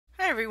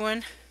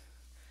everyone,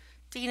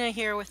 Dina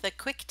here with a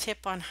quick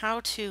tip on how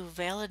to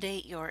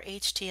validate your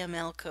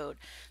HTML code.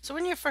 So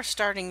when you're first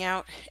starting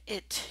out,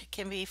 it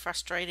can be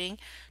frustrating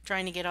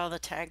trying to get all the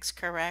tags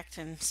correct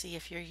and see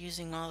if you're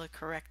using all the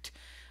correct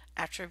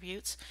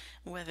attributes,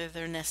 whether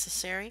they're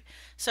necessary.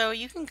 So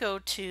you can go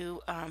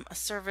to a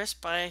service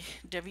by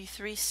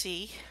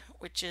W3C,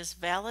 which is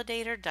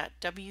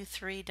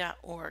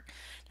validator.w3.org.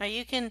 Now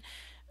you can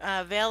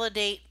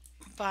validate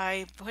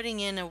by putting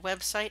in a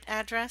website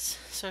address.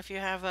 So if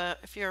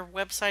your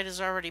website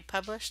is already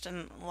published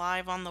and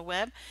live on the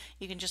web,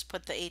 you can just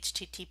put the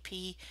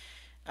HTTP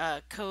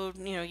code,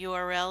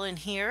 URL in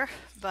here.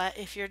 But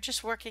if you're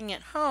just working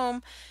at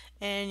home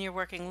and you're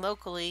working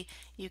locally,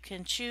 you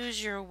can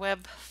choose your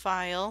web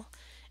file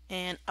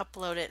and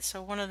upload it.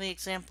 So one of the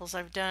examples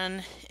I've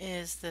done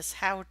is this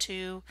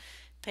how-to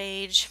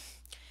page,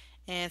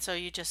 and so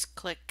you just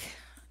click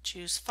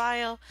choose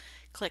file,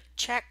 click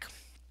check,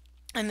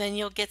 and then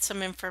you'll get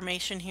some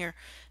information here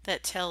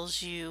that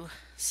tells you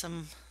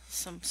some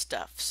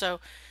stuff. So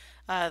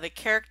the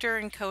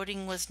character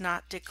encoding was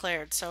not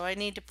declared, so I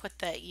need to put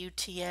that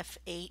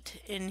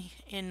UTF-8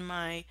 in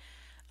my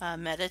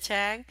meta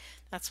tag.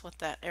 That's what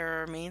that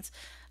error means.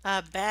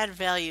 Bad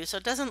value, so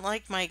it doesn't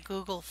like my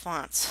Google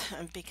fonts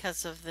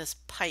because of this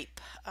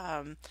pipe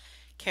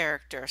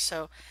character.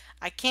 So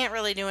I can't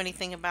really do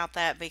anything about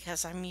that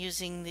because I'm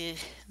using the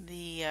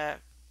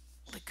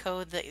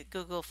code that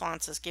Google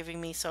Fonts is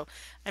giving me, so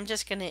I'm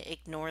just going to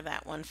ignore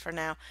that one for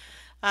now.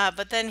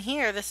 But then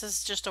here, this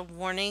is just a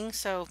warning,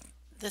 so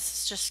this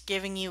is just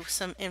giving you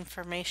some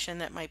information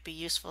that might be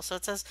useful. So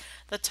it says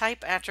the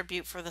type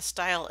attribute for the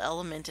style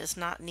element is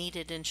not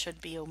needed and should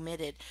be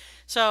omitted.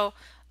 So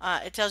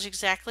it tells you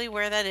exactly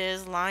where that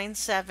is. Line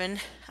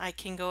 7, I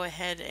can go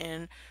ahead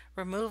and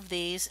remove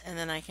these, and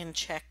then I can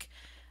check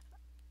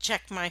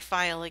my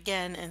file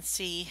again and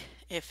see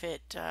if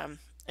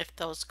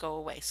those go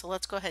away. So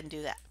let's go ahead and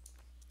do that.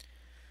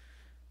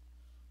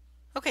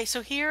 Okay,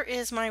 so here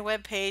is my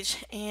web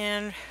page,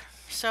 and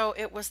so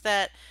it was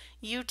that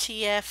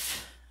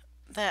UTF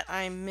that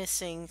I'm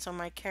missing, so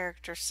my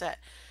character set.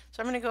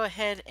 So I'm going to go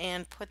ahead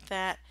and put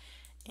that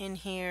in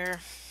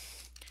here.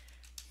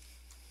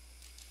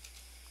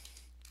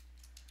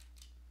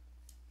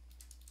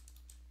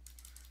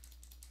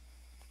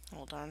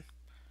 Hold on.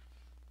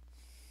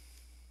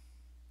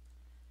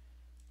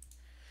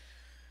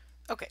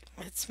 Okay,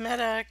 it's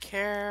meta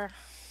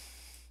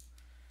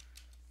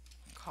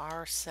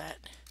car set,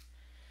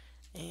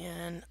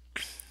 and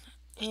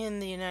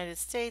in the United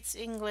States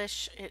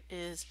English it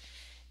is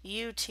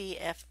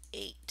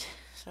UTF-8.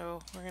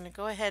 So we're going to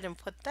go ahead and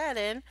put that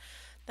in.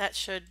 That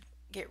should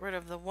get rid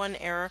of the one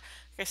error.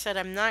 Like I said,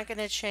 I'm not going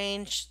to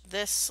change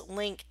this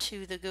link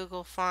to the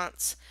Google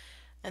Fonts.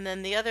 And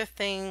then the other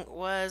thing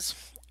was,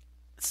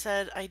 it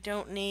said I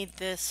don't need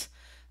this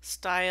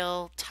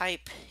style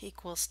type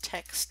equals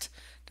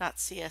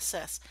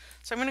text.css.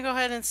 So I'm going to go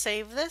ahead and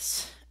save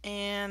this,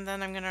 and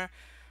then I'm going to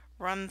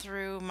run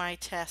through my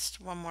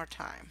test one more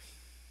time.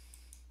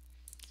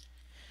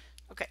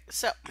 Okay,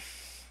 so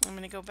I'm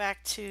going to go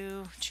back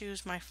to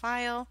choose my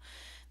file.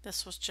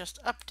 This was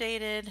just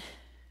updated.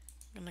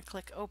 I'm going to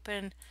click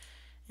open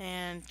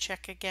and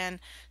check again.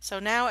 So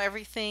now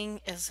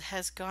everything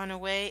has gone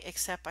away,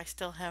 except I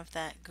still have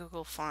that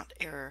Google font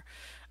error,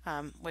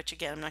 which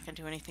again I'm not going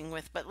to do anything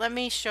with. But let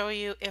me show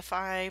you if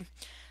I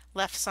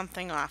left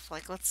something off.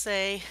 Like, let's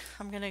say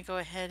I'm going to go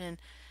ahead and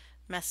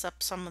mess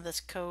up some of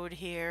this code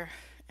here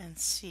and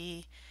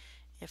see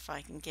if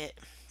I can get.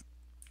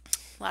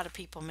 A lot of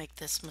people make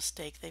this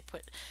mistake. They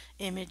put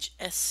image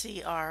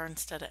SCR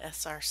instead of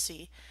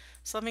SRC.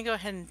 So let me go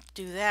ahead and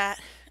do that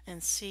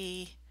and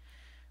see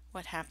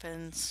what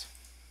happens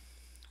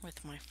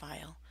with my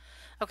file.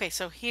 Okay,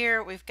 so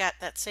here we've got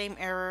that same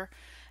error,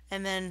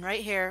 and then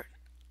right here,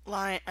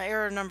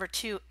 error number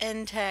 2,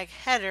 end tag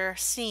header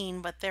seen,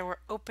 but there were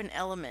open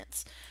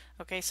elements.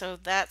 Okay, so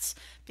that's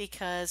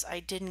because I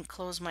didn't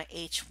close my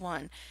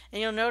H1.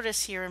 And you'll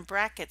notice here in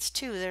brackets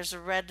too, there's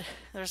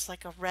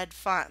like a red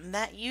font, and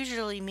that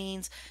usually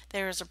means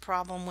there is a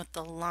problem with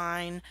the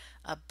line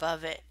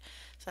above it.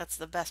 So that's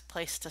the best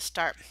place to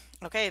start.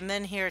 Okay, and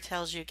then here it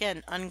tells you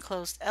again,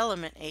 unclosed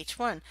element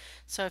H1.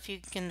 So if you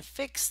can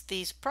fix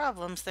these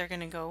problems, they're going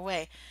to go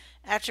away.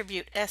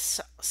 Attribute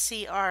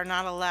SCR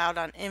not allowed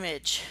on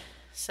image.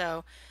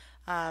 So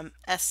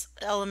S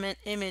element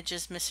image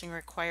is missing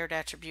required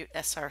attribute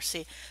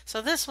SRC.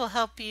 So this will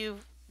help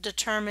you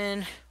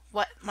determine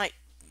what might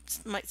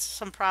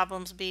some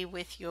problems be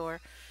with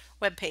your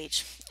web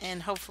page,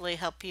 and hopefully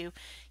help you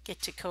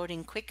get to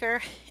coding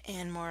quicker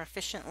and more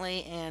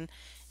efficiently and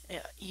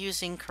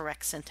using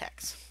correct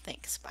syntax.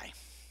 Thanks. Bye.